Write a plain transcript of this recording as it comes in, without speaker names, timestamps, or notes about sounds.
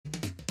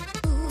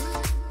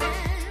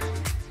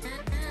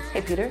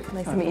Hey, Peter.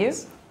 Nice to meet you.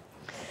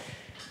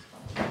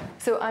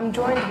 So I'm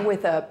joined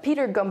with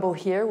Peter Gumbel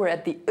here. We're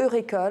at the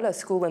École, a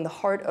school in the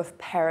heart of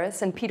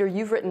Paris. And Peter,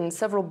 you've written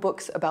several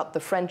books about the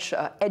French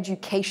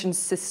education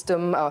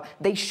system.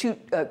 They shoot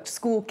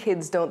school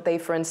kids, don't they,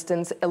 for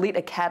instance? Elite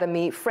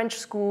Academy, French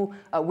school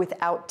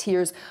without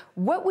tears.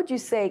 What would you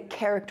say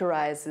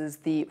characterizes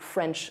the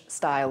French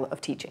style of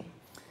teaching?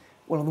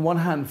 Well, on the one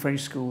hand, French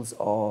schools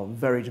are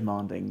very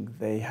demanding.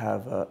 They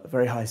have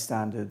very high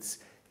standards.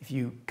 If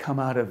you come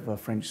out of a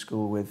French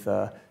school with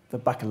the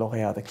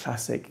baccalaureate, the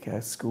classic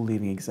school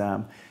leaving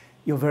exam,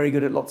 you're very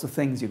good at lots of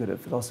things. You're good at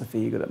philosophy,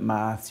 you're good at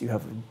maths, you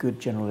have a good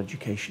general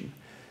education.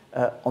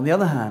 On the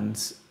other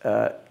hand,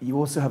 you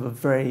also have a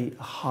very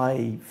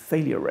high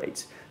failure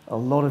rate. A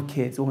lot of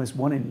kids, almost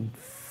 1 in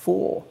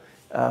 4,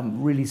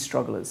 really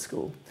struggle at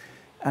school.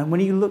 And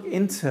when you look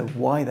into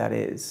why that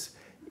is,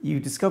 you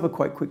discover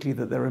quite quickly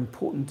that there are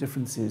important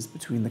differences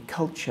between the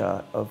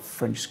culture of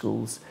French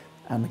schools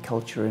and the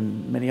culture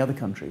in many other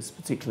countries,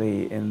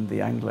 particularly in the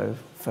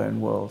Anglophone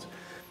world.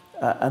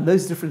 And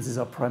those differences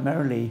are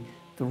primarily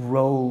the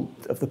role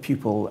of the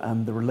pupil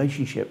and the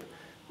relationship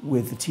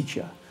with the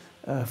teacher.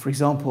 For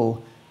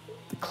example,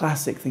 the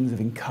classic things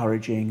of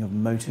encouraging, of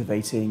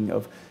motivating,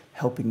 of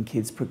helping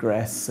kids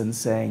progress and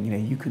saying, you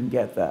know, you can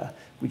get there,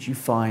 which you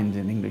find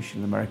in English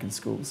and American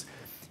schools,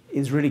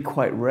 is really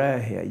quite rare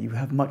here. You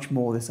have much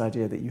more this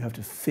idea that you have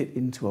to fit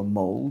into a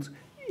mold.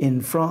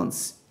 In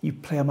France, you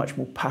play a much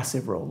more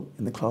passive role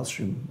in the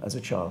classroom as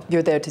a child.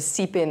 You're there to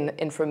seep in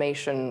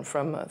information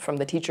from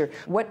the teacher.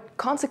 What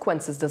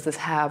consequences does this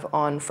have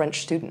on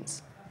French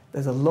students?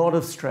 There's a lot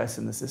of stress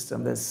in the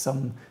system. There's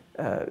some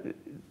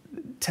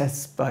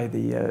tests by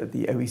the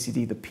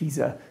OECD, the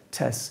PISA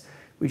tests,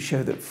 which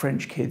show that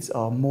French kids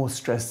are more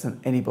stressed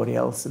than anybody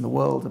else in the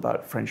world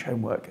about French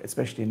homework,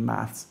 especially in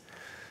maths.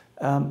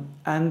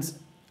 And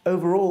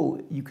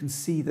overall, you can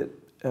see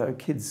that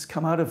kids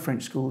come out of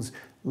French schools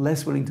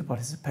less willing to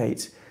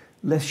participate,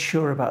 less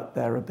sure about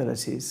their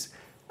abilities.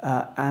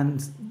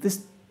 And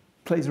this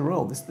plays a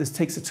role. This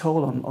takes a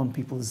toll on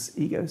people's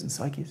egos and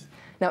psyches.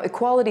 Now,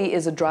 equality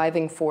is a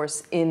driving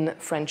force in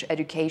French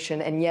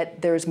education, and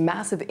yet there's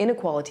massive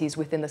inequalities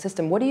within the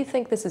system. What do you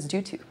think this is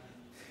due to?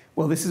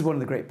 Well, this is one of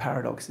the great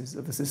paradoxes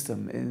of the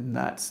system, in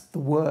that the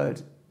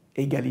word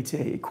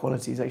égalité,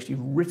 equality, is actually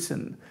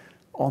written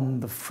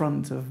on the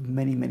front of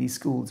many, many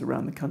schools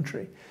around the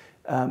country.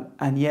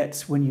 And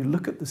yet, when you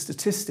look at the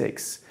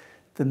statistics,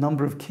 the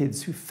number of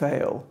kids who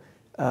fail,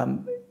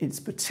 it's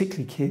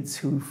particularly kids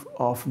who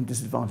are from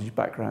disadvantaged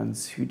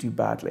backgrounds who do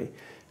badly.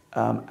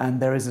 And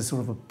there is a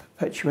sort of a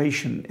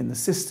perpetuation in the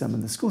system,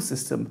 in the school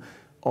system,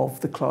 of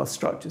the class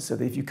structure. So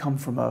that if you come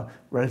from a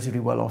relatively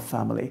well-off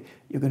family,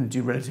 you're going to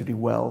do relatively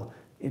well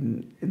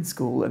in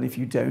school, and if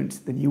you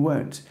don't, then you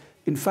won't.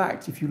 In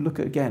fact, if you look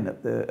again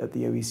at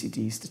the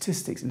OECD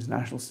statistics,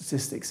 international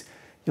statistics,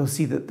 you'll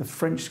see that the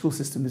French school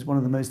system is one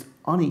of the most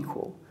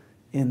unequal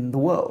in the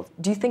world.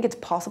 Do you think it's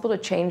possible to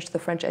change the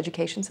French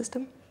education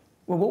system?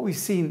 Well, what we've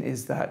seen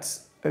is that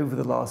over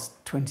the last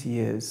 20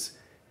 years,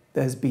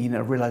 there's been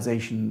a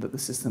realization that the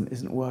system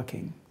isn't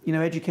working. You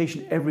know,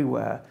 education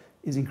everywhere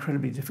is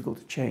incredibly difficult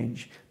to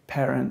change.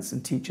 Parents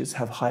and teachers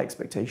have high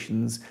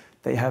expectations.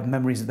 They have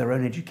memories of their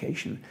own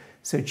education.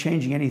 So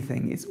changing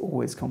anything is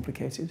always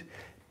complicated.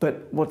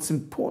 But what's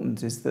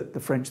important is that the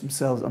French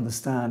themselves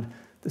understand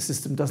the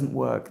system doesn't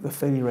work, the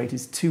failure rate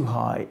is too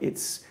high,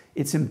 it's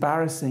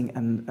embarrassing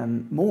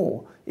and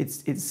more,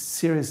 it's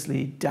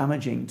seriously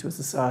damaging to a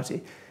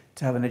society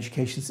to have an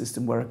education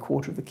system where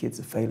 1/4 of the kids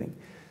are failing.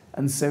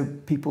 And so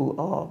people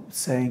are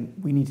saying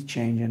we need to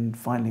change, and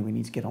finally we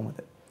need to get on with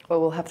it.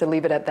 Well, we'll have to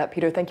leave it at that,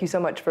 Peter. Thank you so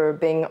much for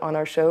being on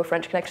our show,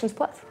 French Connections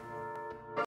Plus.